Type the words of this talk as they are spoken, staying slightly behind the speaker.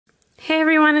Hey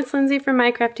everyone, it's Lindsay from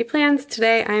My Crafty Plans.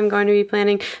 Today I am going to be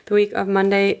planning the week of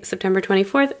Monday, September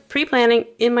 24th, pre-planning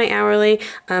in my hourly.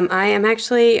 I am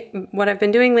actually, what I've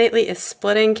been doing lately is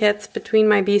splitting kits between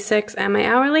my B6 and my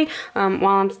hourly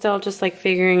while I'm still just like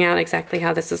figuring out exactly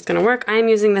how this is going to work. I am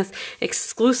using this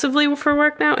exclusively for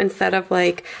work now instead of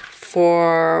like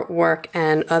for work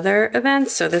and other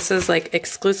events. So this is like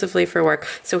exclusively for work.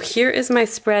 So here is my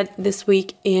spread this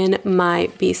week in my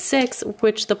B6,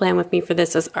 which the plan with me for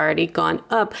this has already gone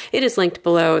up. It is linked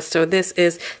below. So this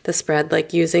is the spread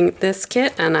like using this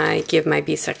kit, and I give my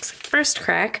B6 first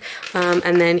crack.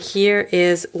 And then here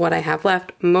is what I have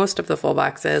left, most of the full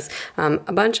boxes.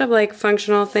 A bunch of like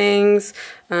functional things,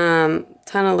 ton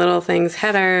of little things,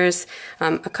 headers,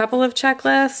 a couple of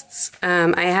checklists.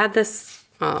 I had this,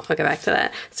 I'll get back to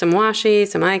that. Some washi,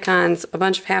 some icons, a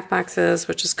bunch of half boxes,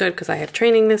 which is good because I have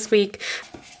training this week.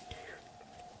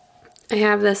 I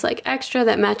have this like extra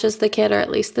that matches the kit, or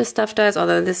at least this stuff does,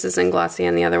 although this is in glossy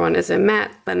and the other one is in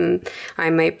matte, then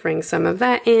I might bring some of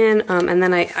that in. And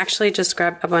then I actually just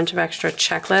grabbed a bunch of extra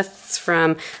checklists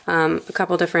from a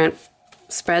couple different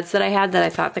spreads that I had that I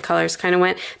thought the colors kind of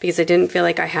went, because I didn't feel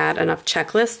like I had enough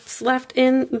checklists left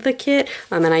in the kit,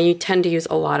 and I tend to use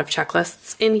a lot of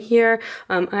checklists in here.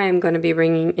 I am going to be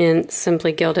bringing in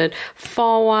Simply Gilded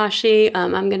fall washi.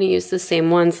 I'm going to use the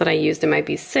same ones that I used in my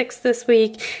B6 this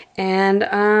week, and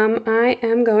I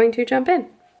am going to jump in.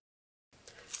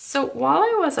 So while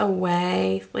I was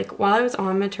away, like while I was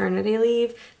on maternity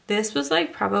leave, this was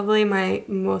like probably my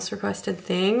most requested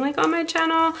thing like on my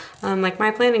channel. Like my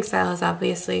planning style has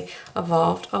obviously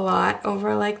evolved a lot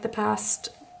over like the past,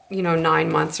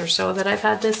 9 months or so that I've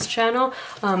had this channel.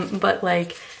 But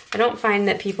like I don't find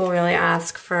that people really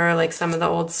ask for like some of the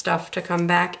old stuff to come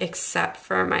back except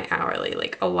for my hourly.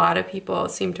 Like a lot of people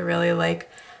seem to really like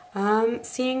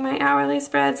seeing my hourly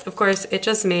spreads. Of course, it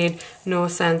just made no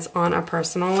sense on a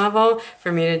personal level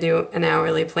for me to do an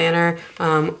hourly planner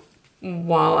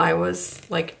while I was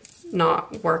like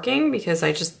not working, because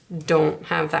I just don't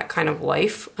have that kind of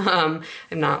life. I'm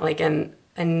not like in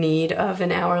need of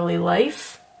an hourly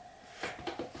life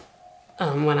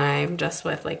when I'm just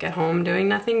with like at home doing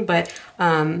nothing. But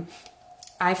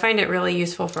I find it really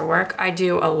useful for work. I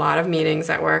do a lot of meetings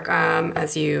at work,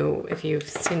 if you've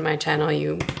seen my channel,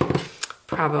 you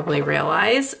probably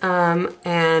realize.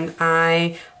 And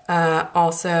I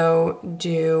also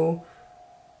do,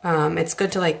 it's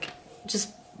good to like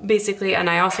just basically, and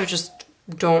I also just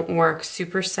don't work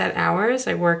super set hours.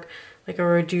 I work like a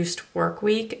reduced work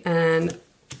week, and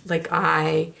like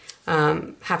I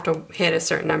have to hit a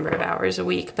certain number of hours a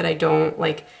week, but I don't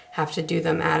like have to do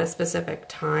them at a specific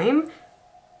time.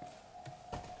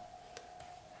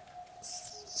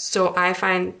 So I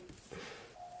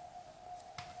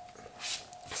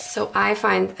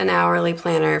find an hourly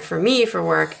planner for me for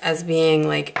work as being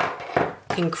like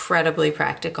incredibly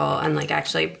practical and like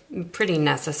actually pretty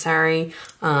necessary.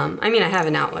 I mean, I have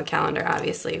an Outlook calendar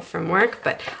obviously from work,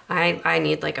 but I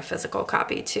need like a physical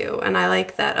copy too. And I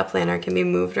like that a planner can be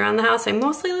moved around the house. I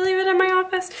mostly leave it in my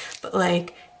office, but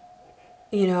like,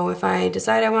 if I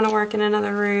decide I want to work in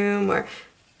another room or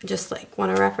just like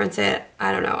want to reference it,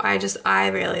 I don't know. I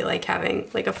really like having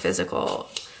like a physical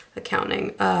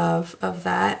accounting of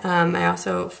that. I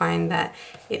also find that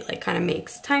it like kind of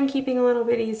makes timekeeping a little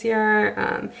bit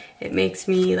easier. It makes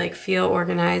me like feel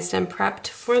organized and prepped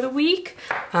for the week.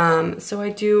 So I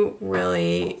do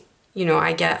really,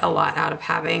 I get a lot out of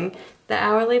having the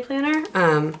hourly planner.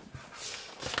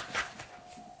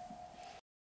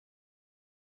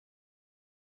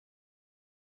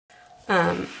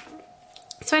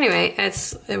 So anyway,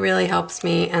 it really helps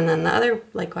me. And then the other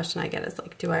like question I get is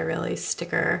like, do I really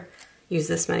use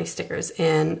this many stickers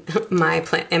in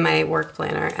my work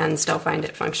planner and still find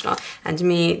it functional? And to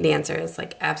me, the answer is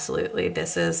like, absolutely.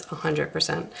 This is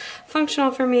 100%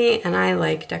 functional for me, and I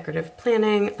like decorative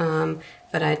planning,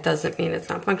 but it doesn't mean it's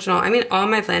not functional. I mean, all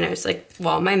my planners, like,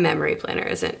 well, my memory planner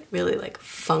isn't really like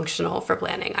functional for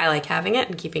planning. I like having it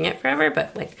and keeping it forever,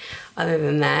 but like other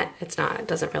than that, it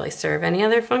doesn't really serve any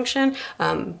other function.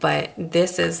 But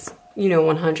this is,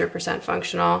 100%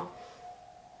 functional.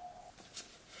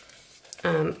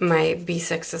 My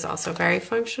B6 is also very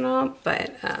functional,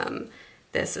 but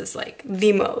this is like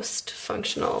the most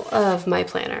functional of my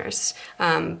planners.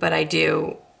 But I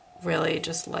do really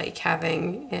just like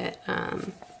having it. I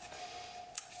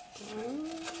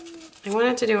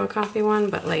wanted to do a coffee one,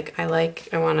 but like I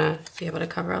want to be able to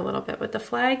cover a little bit with the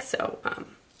flag, so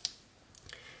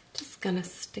just gonna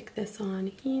stick this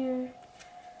on here.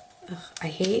 Ugh, I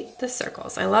hate the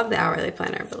circles. I love the hourly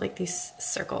planner, but like these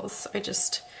circles, I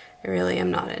really am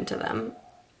not into them.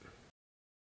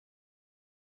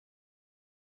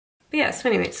 But yeah, so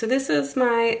anyway, so this is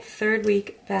my 3rd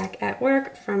week back at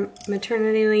work from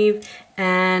maternity leave,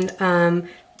 and I'm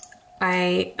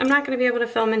not going to be able to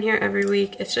film in here every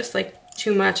week. It's just like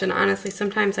too much, and honestly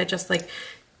sometimes I just like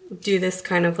do this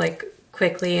kind of like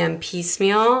quickly and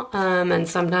piecemeal, and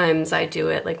sometimes I do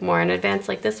it like more in advance.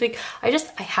 Like this week I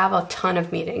have a ton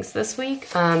of meetings this week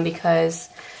because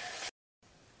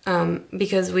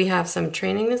we have some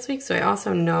training this week, so I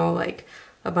also know like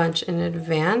a bunch in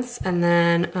advance, and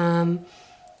then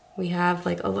we have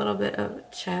like a little bit of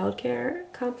childcare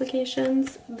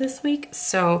complications this week,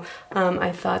 so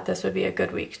I thought this would be a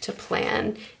good week to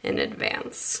plan in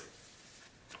advance.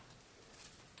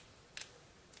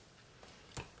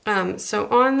 So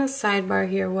on the sidebar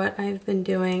here, what I've been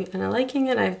doing, and I'm liking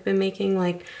it, I've been making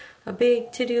like a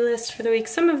big to-do list for the week.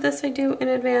 Some of this I do in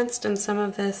advance, and some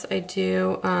of this I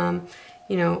do,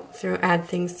 you know, add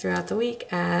things throughout the week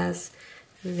as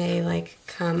they like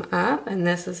come up. And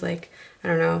this is like, I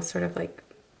don't know, sort of like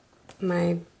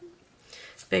my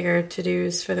bigger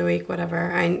to-dos for the week,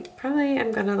 whatever. I'm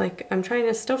gonna like, I'm trying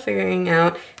to still figuring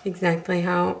out exactly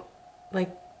how like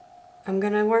I'm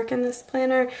gonna work in this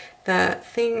planner. The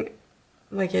thing,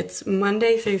 like it's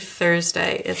Monday through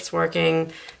Thursday, it's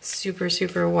working super,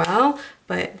 super well,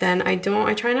 but then I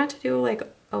try not to do like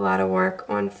a lot of work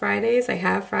on Fridays. I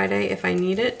have Friday if I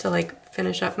need it to like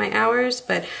finish up my hours,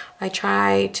 but I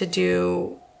try to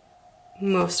do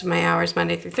most of my hours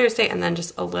Monday through Thursday and then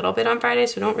just a little bit on Friday,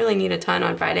 so I don't really need a ton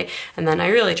on Friday, and then I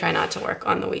really try not to work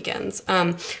on the weekends.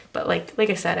 But like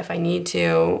I said, if I need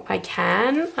to, I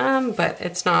can, but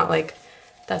it's not like,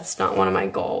 that's not one of my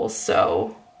goals,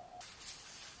 so.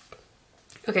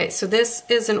 Okay, so this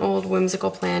is an old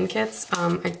Whimsical Plan Kits.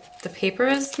 The paper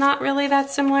is not really that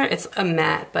similar. It's a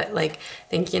matte, but like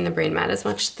Thinky and the Brain Matte is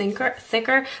much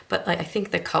thicker, but like I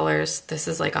think the colors, this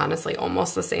is like honestly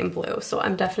almost the same blue. So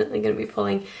I'm definitely gonna be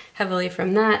pulling heavily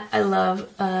from that. I love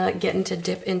getting to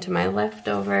dip into my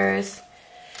leftovers.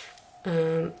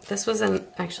 This was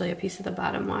actually a piece of the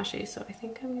bottom washi, so I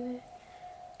think I'm gonna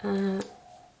I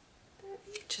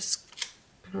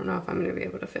don't know if I'm gonna be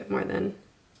able to fit more than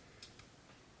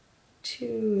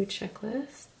 2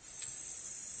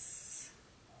 checklists.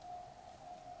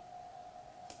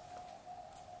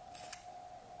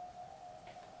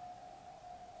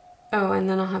 Oh, and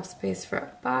then I'll have space for a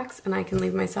box, and I can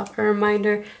leave myself a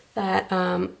reminder that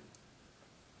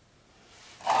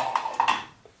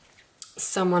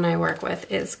someone I work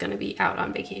with is going to be out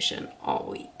on vacation all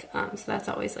week. So that's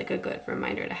always like a good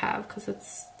reminder to have, because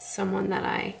it's someone that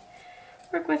I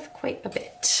work with quite a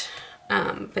bit.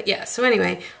 But yeah, so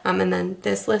anyway, and then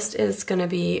this list is gonna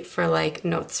be for like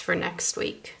notes for next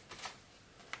week.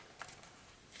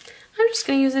 I'm just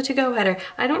gonna use a to-go header.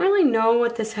 I don't really know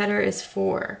what this header is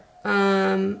for.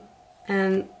 And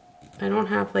I don't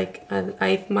have like,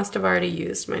 I must have already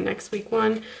used my next week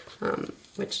one,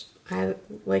 which I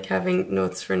like having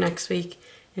notes for next week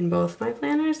in both my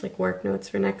planners, like work notes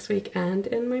for next week and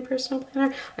in my personal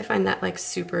planner. I find that like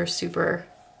super, super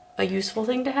a useful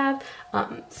thing to have.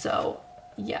 So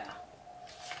yeah,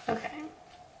 okay.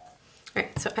 All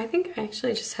right, so I think I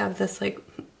actually just have this like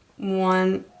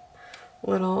one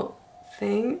little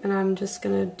thing, and I'm just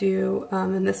gonna do,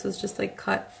 and this was just like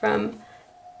cut from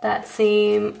that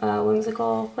same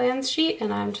Whimsical Plans sheet,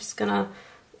 and I'm just gonna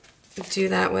do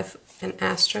that with an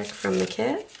asterisk from the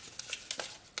kit.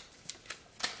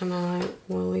 And I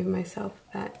will leave myself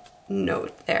that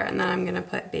note there, and then I'm gonna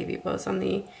put baby bows on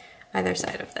the either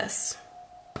side of this.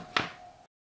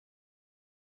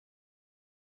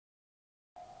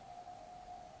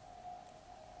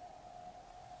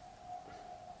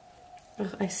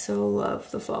 Ugh, I so love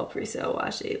the fall pre-sale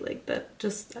washi, like that,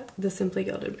 just the Simply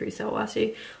Gilded pre-sale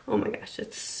washi. Oh my gosh,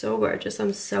 it's so gorgeous.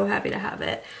 I'm so happy to have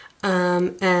it.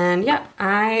 And yeah,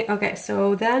 okay,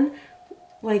 so then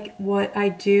like what I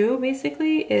do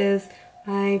basically is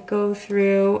I go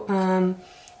through,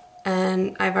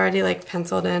 and I've already like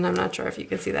penciled in, I'm not sure if you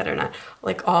can see that or not,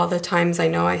 like all the times I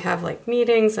know I have like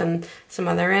meetings and some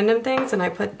other random things, and I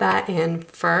put that in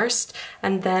first,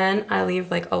 and then I leave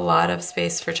like a lot of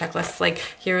space for checklists. Like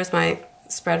here is my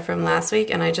spread from last week,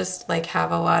 and I just like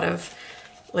have a lot of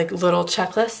like little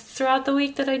checklists throughout the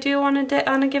week that I do on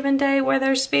a given day where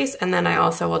there's space, and then I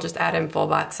also will just add in full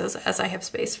boxes as I have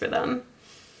space for them.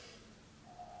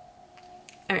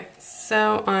 Alright,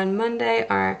 so on Monday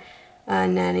our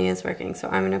nanny is working, so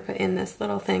I'm going to put in this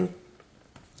little thing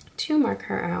to mark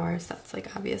her hours. That's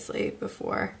like obviously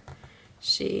before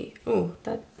she, ooh,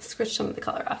 that scratched some of the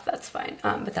color off, that's fine,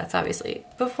 but that's obviously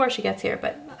before she gets here,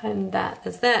 and that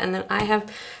is that. And then I have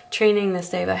training this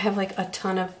day, but I have like a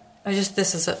ton of,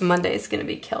 Monday is going to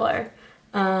be killer.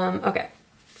 Okay.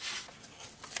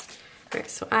 Okay,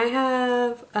 so I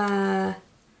have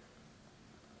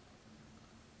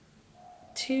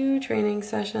 2 training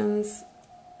sessions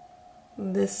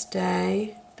this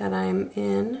day that I'm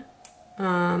in.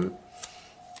 They're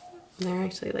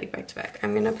actually like back to back.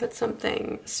 I'm gonna put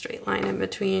something straight line in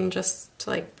between just to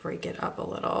like break it up a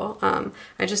little.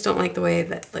 I just don't like the way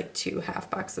that like 2 half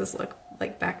boxes look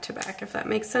like back to back, if that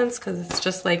makes sense, because it's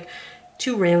just like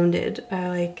too rounded.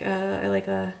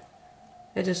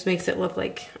 It just makes it look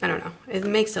like, I don't know, it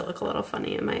makes it look a little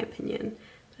funny in my opinion.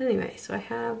 But anyway, so I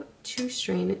have 2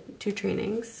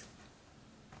 trainings.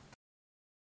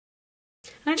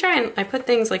 I put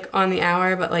things like on the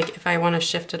hour, but like if I want to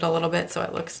shift it a little bit so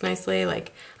it looks nicely,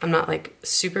 like I'm not like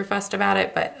super fussed about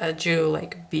it, but I do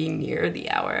like be near the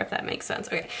hour, if that makes sense.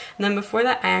 Okay, and then before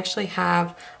that I actually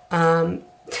have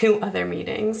 2 other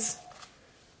meetings.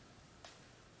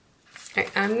 All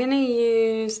right, I'm gonna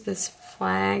use this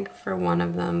flag for one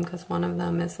of them because one of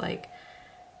them is like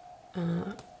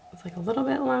it's like a little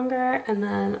bit longer, and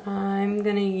then I'm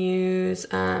gonna use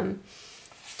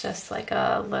just like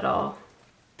a little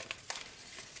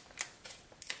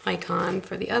icon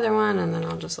for the other one, and then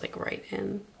I'll just like write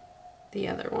in the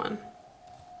other one.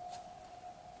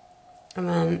 And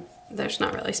then there's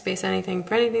not really space anything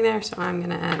for anything there, so I'm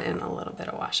gonna add in a little bit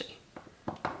of washi.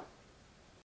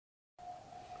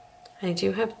 I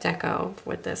do have deco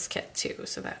with this kit too,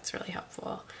 so that's really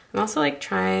helpful. I'm also like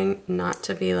trying not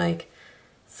to be like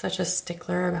such a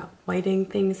stickler about whiting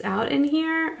things out in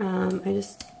here.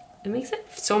 It makes it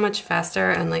so much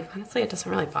faster, and like honestly it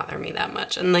doesn't really bother me that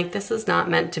much. And like this is not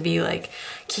meant to be like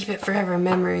keep it forever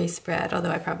memory spread,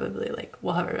 although I probably like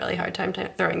will have a really hard time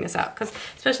throwing this out,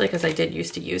 especially because I did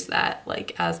used to use that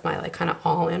like as my like kind of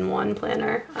all-in-one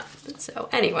planner. So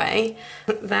anyway,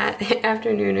 that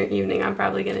afternoon or evening I'm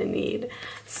probably gonna need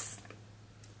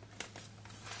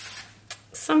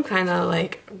some kind of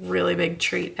like really big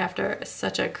treat after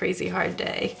such a crazy hard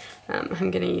day.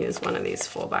 I'm gonna use one of these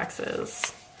full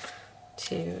boxes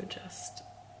to just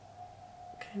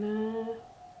kind of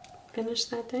finish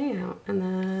that day out.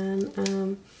 And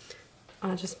then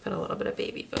I'll just put a little bit of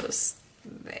baby bows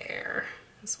there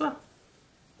as well.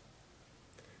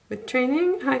 With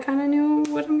training, I kind of knew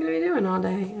what I'm going to be doing all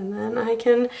day, and then I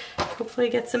can hopefully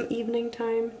get some evening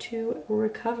time to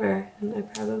recover. And I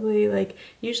probably like,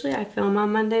 usually I film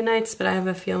on Monday nights, but I have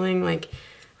a feeling like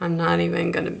I'm not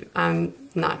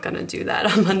gonna do that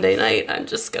on Monday night. I'm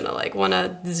just gonna like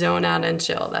wanna zone out and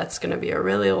chill. That's gonna be a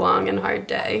really long and hard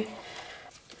day.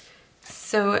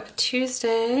 So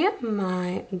Tuesday,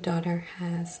 my daughter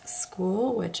has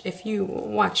school, which if you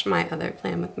watch my other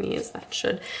plan with me, that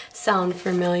should sound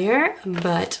familiar,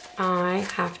 but I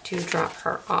have to drop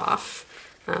her off,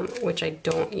 which I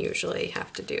don't usually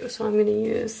have to do. So I'm gonna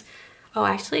use, oh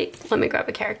actually, let me grab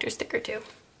a character sticker too.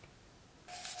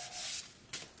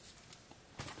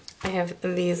 I have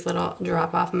these little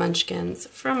drop-off munchkins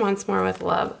from Once More with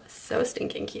Love. So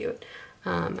stinking cute.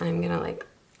 I'm gonna like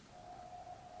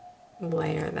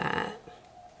layer that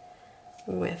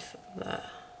with the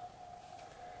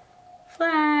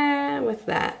flag, with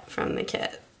that from the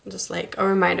kit. Just like a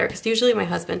reminder, because usually my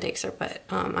husband takes her, but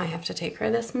I have to take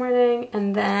her this morning.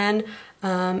 And then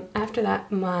after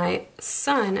that, my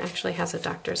son actually has a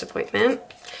doctor's appointment.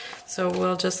 So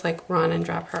we'll just like run and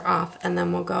drop her off, and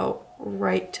then we'll go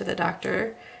right to the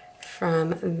doctor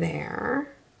from there.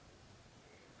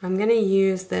 I'm gonna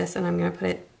use this and I'm gonna put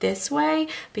it this way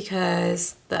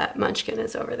because the munchkin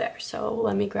is over there. So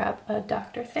let me grab a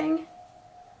doctor thing.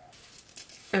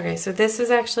 Okay, so this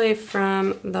is actually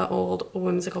from the old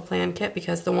Whimsical Plan kit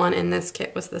because the one in this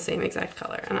kit was the same exact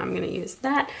color, and I'm gonna use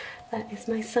that. That is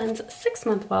my son's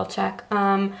 6-month well check.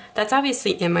 That's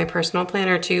obviously in my personal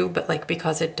planner too, but like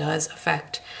because it does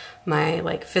affect my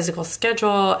like physical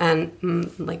schedule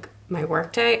and like my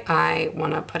work day, I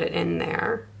want to put it in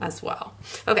there as well.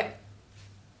 Okay.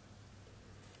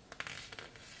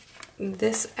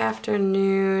 This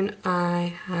afternoon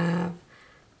I have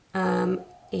a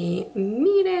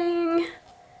meeting.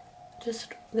 This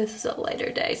is a lighter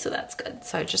day, so that's good.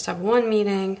 So I just have one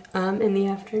meeting in the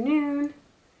afternoon,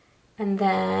 and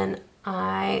then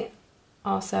I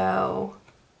also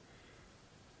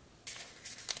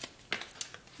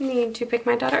need to pick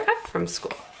my daughter up from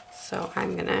school. So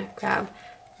I'm gonna grab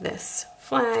this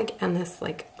flag and this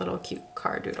like little cute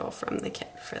car doodle from the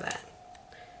kit for that.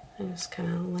 I'm just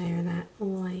gonna layer that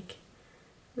like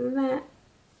that.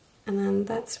 And then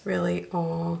that's really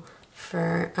all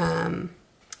for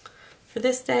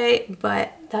this day,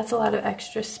 but that's a lot of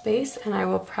extra space, and I'm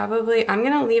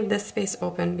gonna leave this space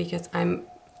open because I'm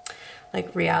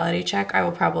like reality check. I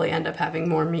will probably end up having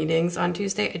more meetings on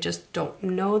Tuesday. I just don't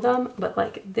know them, but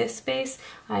like this space,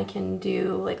 I can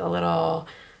do like a little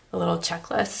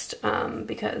checklist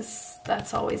because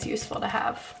that's always useful to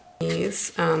have.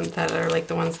 These that are like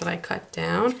the ones that I cut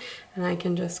down, and I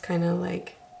can just kind of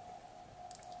like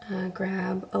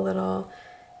grab a little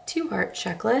to-heart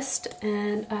checklist,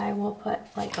 and I will put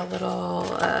like a little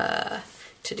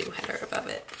to-do header above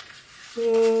it.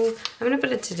 I'm gonna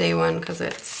put a today one because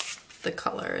the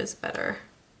color is better.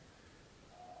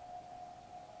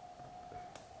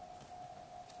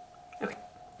 Okay,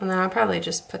 and then I'll probably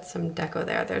just put some deco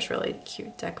there. There's really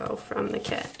cute deco from the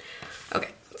kit. Okay,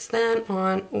 so then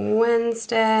on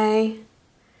Wednesday,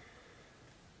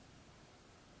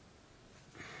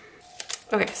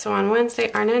 okay, so on Wednesday,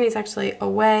 our nanny's actually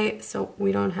away, so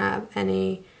we don't have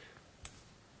any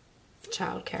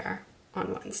childcare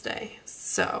on Wednesday.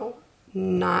 So,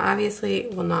 obviously,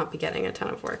 we'll not be getting a ton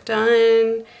of work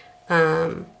done,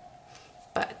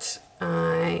 but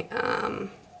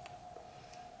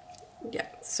yeah,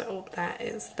 so that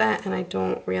is that, and I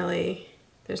don't really,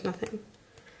 there's nothing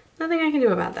I can do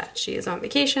about that. She is on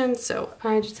vacation, so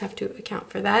I just have to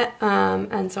account for that,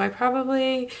 and so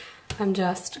I'm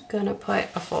just gonna put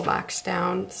a full box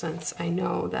down since I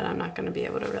know that I'm not gonna be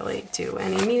able to really do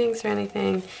any meetings or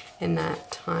anything in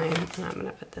that time, and I'm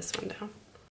gonna put this one down.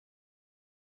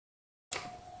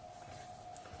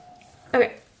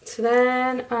 Okay, so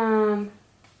then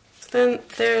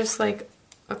there's like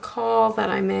a call that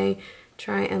I may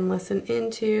try and listen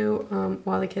into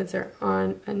while the kids are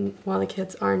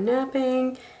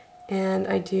napping, and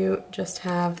I do just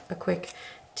have a quick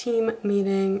team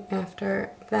meeting after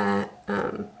that,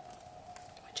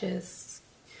 which is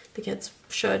the kids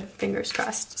should, fingers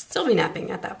crossed, still be napping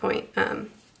at that point.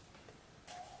 Alright,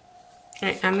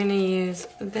 I'm gonna use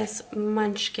this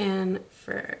munchkin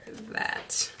for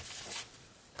that.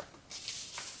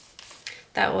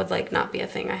 That would like not be a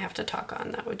thing I have to talk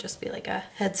on. That would just be like a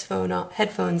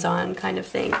headphones on kind of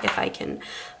thing if I can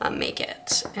make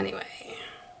it. Anyway,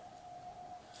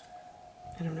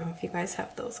 I don't know if you guys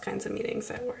have those kinds of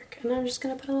meetings at work. And I'm just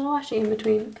gonna put a little washi in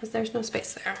between because there's no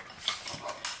space there.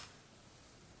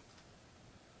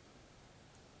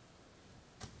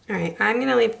 All right, I'm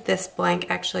gonna leave this blank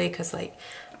actually because like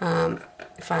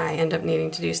if I end up needing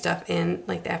to do stuff in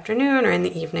like the afternoon or in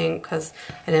the evening, because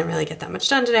I didn't really get that much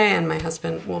done today and my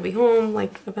husband will be home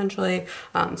like eventually,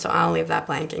 so I'll leave that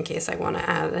blank in case I want to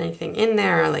add anything in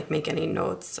there or like make any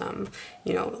notes.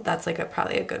 You know, that's like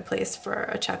probably a good place for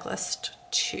a checklist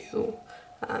too,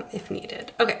 if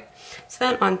needed. Okay, so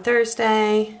then on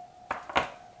Thursday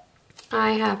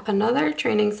I have another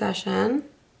training session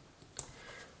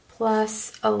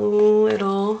plus a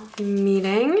little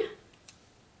meeting.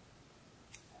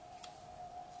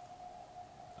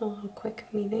 A little quick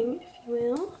meeting, if you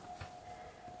will,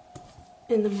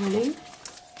 in the morning.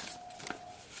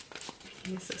 I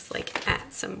use this like @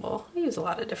 symbol. I use a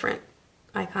lot of different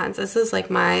icons. This is like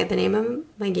the name of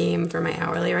my game for my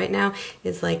hourly right now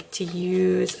is like to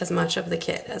use as much of the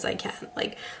kit as I can.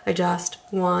 Like I just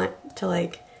want to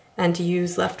like, and to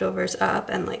use leftovers up,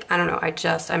 and like, I don't know,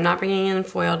 I'm not bringing in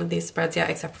foil to these spreads yet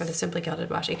except for the Simply Gilded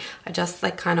washi. I just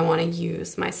like kind of want to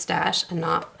use my stash and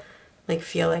not like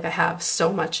feel like I have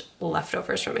so much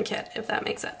leftovers from a kit, if that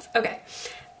makes sense. Okay,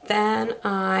 then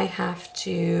I have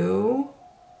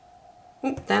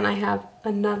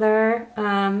another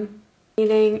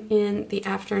meeting in the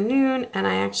afternoon, and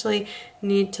I actually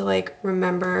need to like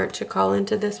remember to call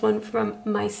into this one from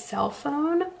my cell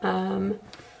phone,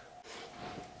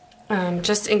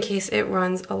 just in case it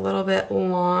runs a little bit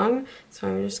long. So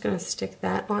I'm just gonna stick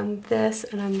that on this,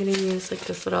 and I'm gonna use like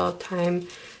this little time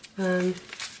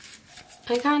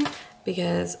icon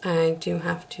because I do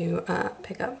have to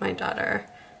pick up my daughter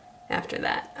after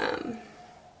that.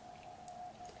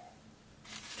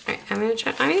 Alright, I'm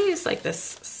gonna use like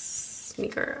this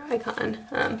sneaker icon.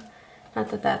 Not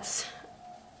that that's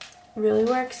really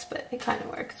works, but it kind of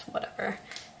works, whatever.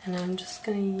 And I'm just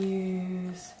gonna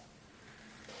use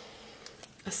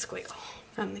a squiggle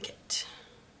from the kit.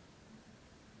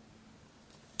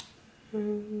 Put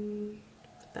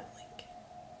that link.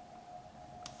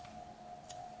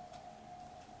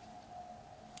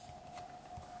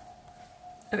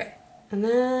 Okay, and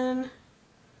then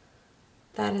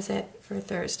that is it for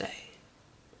Thursday.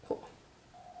 Cool.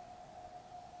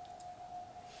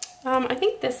 I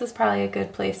think this is probably a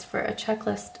good place for a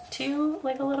checklist too,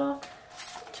 like a little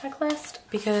checklist,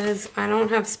 because I don't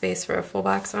have space for a full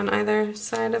box on either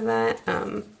side of that,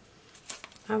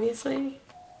 obviously.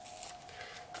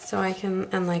 So I can,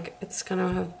 and like it's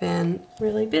gonna have been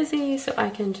really busy, so I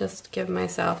can just give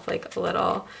myself like a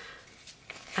little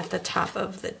at the top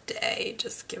of the day.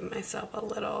 Just give myself a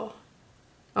little...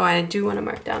 Oh, I do want to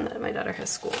mark down that my daughter has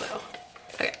school though.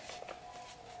 Okay.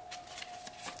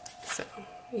 So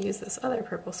I use this other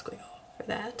purple squiggle for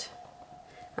that.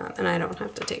 And I don't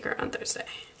have to take her on Thursday,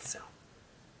 so.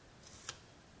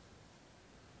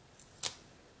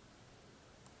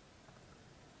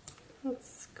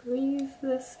 Let's squeeze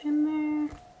this in there.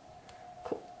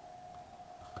 Cool.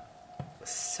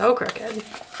 So crooked.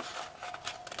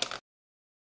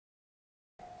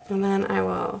 And then I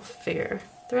will figure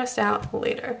the rest out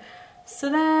later. So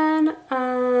then,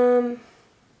 I'm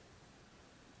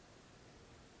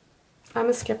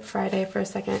gonna skip Friday for a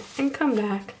second and come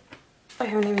back. I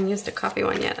haven't even used a coffee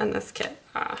one yet on this kit.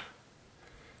 I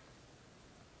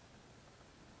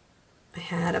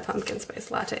had a pumpkin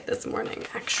spice latte this morning,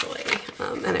 actually,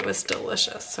 and it was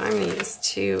delicious. So I'm gonna use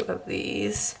 2 of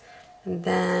these, and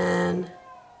then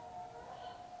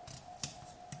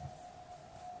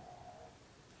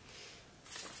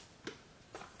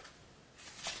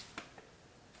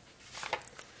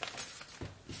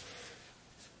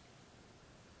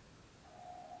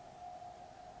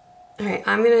all right,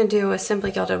 I'm gonna do a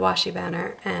Simply Gilded washi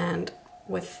banner and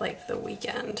with like the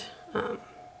weekend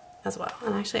as well.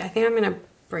 And actually, I think I'm gonna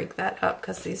break that up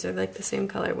because these are like the same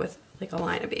color with like a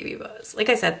line of baby bows. Like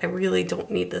I said, I really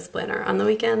don't need this planner on the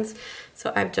weekends,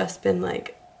 so I've just been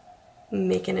like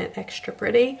making it extra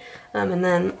pretty. And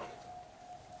then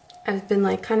I've been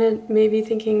like kind of maybe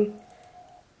thinking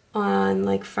on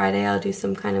like Friday I'll do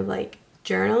some kind of like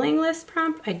journaling list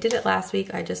prompt. I did it last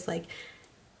week. I just like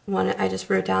I just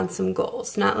wrote down some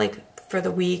goals, not like for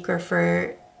the week or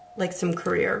for like some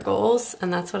career goals,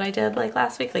 and that's what I did like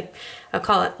last week. Like I'll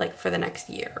call it like for the next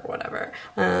year or whatever.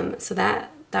 So that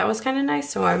was kind of nice.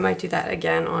 So I might do that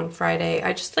again on Friday.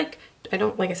 I just like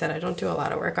I said, I don't do a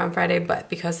lot of work on Friday, but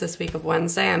because this week of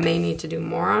Wednesday I may need to do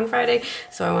more on Friday,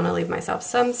 so I want to leave myself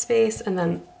some space, and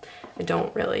then I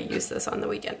don't really use this on the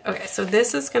weekend. Okay, so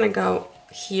this is gonna go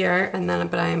here, and then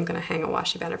but I am gonna hang a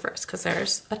washi banner first because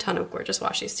there's a ton of gorgeous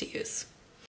washies to use.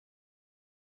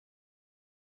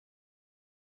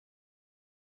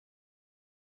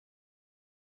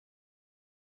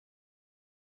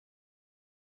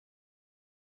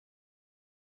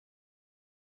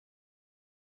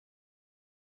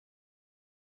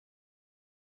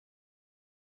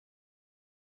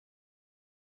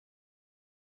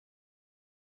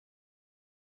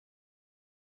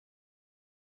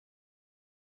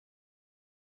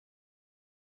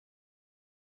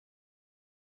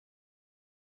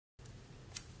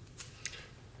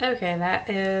 Okay, that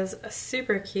is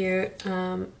super cute.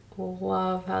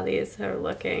 Love how these are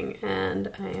looking,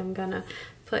 and I am gonna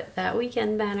put that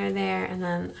weekend banner there, and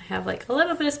then I have like a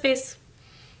little bit of space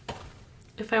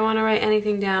if I want to write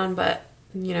anything down, but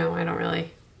you know, I don't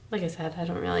really, like I said, I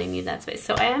don't really need that space.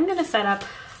 So I am gonna set up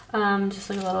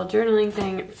just like a little journaling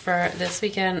thing for this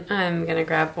weekend. I'm gonna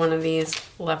grab one of these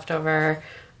leftover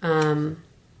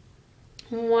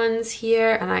ones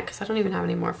here, and because I don't even have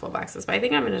any more full boxes, but I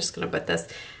think I'm just gonna put this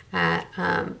at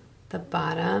the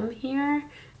bottom here,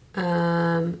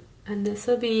 and this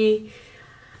will be,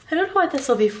 I don't know what this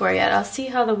will be for yet. I'll see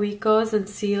how the week goes and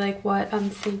see like what I'm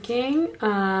thinking,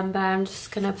 but I'm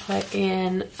just gonna put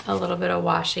in a little bit of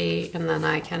washi, and then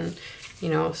I can, you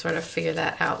know, sort of figure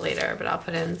that out later. But I'll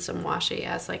put in some washi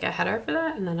as like a header for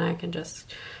that, and then I can just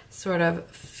sort of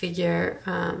figure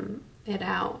it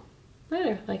out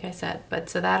later, like I said. But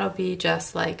so that'll be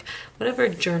just like whatever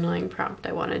journaling prompt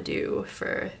I want to do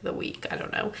for the week, I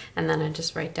don't know, and then I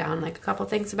just write down like a couple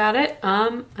things about it,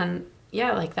 and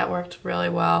yeah, like that worked really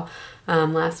well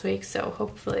last week, so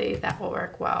hopefully that will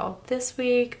work well this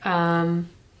week. Yeah,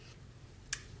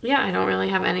 I don't really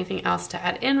have anything else to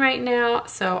add in right now,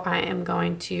 so I am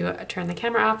going to turn the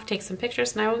camera off, take some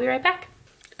pictures, and I will be right back.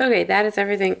 Okay, that is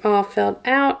everything all filled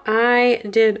out. I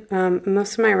did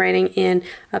most of my writing in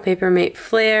a Papermate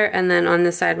Flare, and then on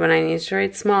the side when I needed to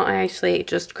write small, I actually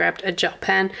just grabbed a gel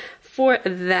pen for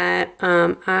that.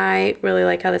 I really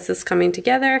like how this is coming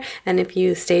together, and if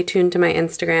you stay tuned to my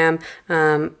Instagram,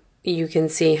 you can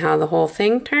see how the whole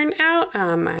thing turned out.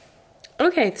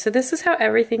 Okay, so this is how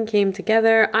everything came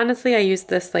together. Honestly, I used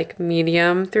this like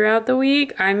medium throughout the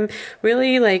week. I'm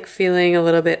really like feeling a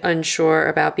little bit unsure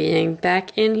about being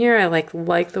back in here. I like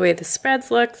the way the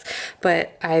spreads looks,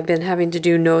 but I've been having to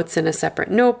do notes in a separate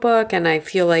notebook, and I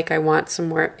feel like I want some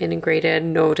more integrated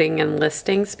noting and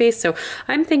listing space. So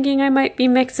I'm thinking I might be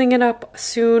mixing it up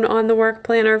soon on the work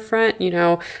planner front. You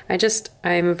know,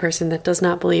 I'm a person that does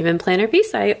not believe in planner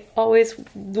piece. I always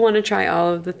want to try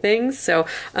all of the things. So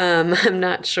I'm I'm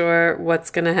not sure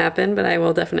what's going to happen, but I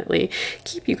will definitely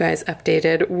keep you guys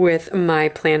updated with my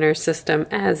planner system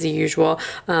as usual.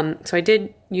 So I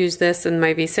did use this in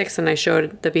my V6 and I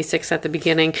showed the V6 at the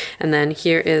beginning, and then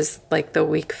here is like the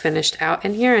week finished out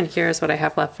in here, and here's what I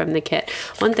have left from the kit.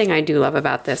 One thing I do love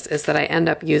about this is that I end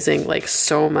up using like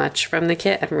so much from the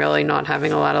kit and really not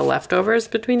having a lot of leftovers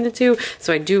between the two,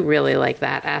 so I do really like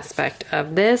that aspect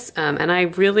of this, and I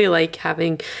really like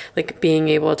having like being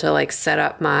able to like set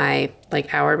up my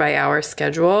like hour by hour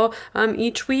schedule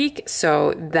each week,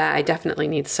 so that I definitely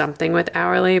need something with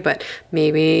hourly, but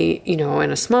maybe, you know,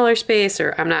 in a smaller space,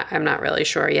 or I'm not really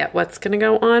sure yet what's gonna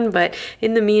go on. But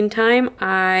in the meantime,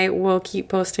 I will keep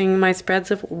posting my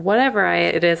spreads of whatever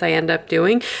it is I end up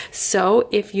doing. So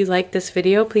if you like this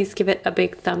video, please give it a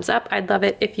big thumbs up. I'd love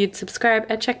it if you'd subscribe,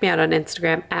 and check me out on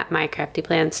Instagram at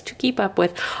mycraftyplans to keep up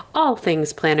with all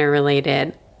things planner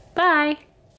related. Bye!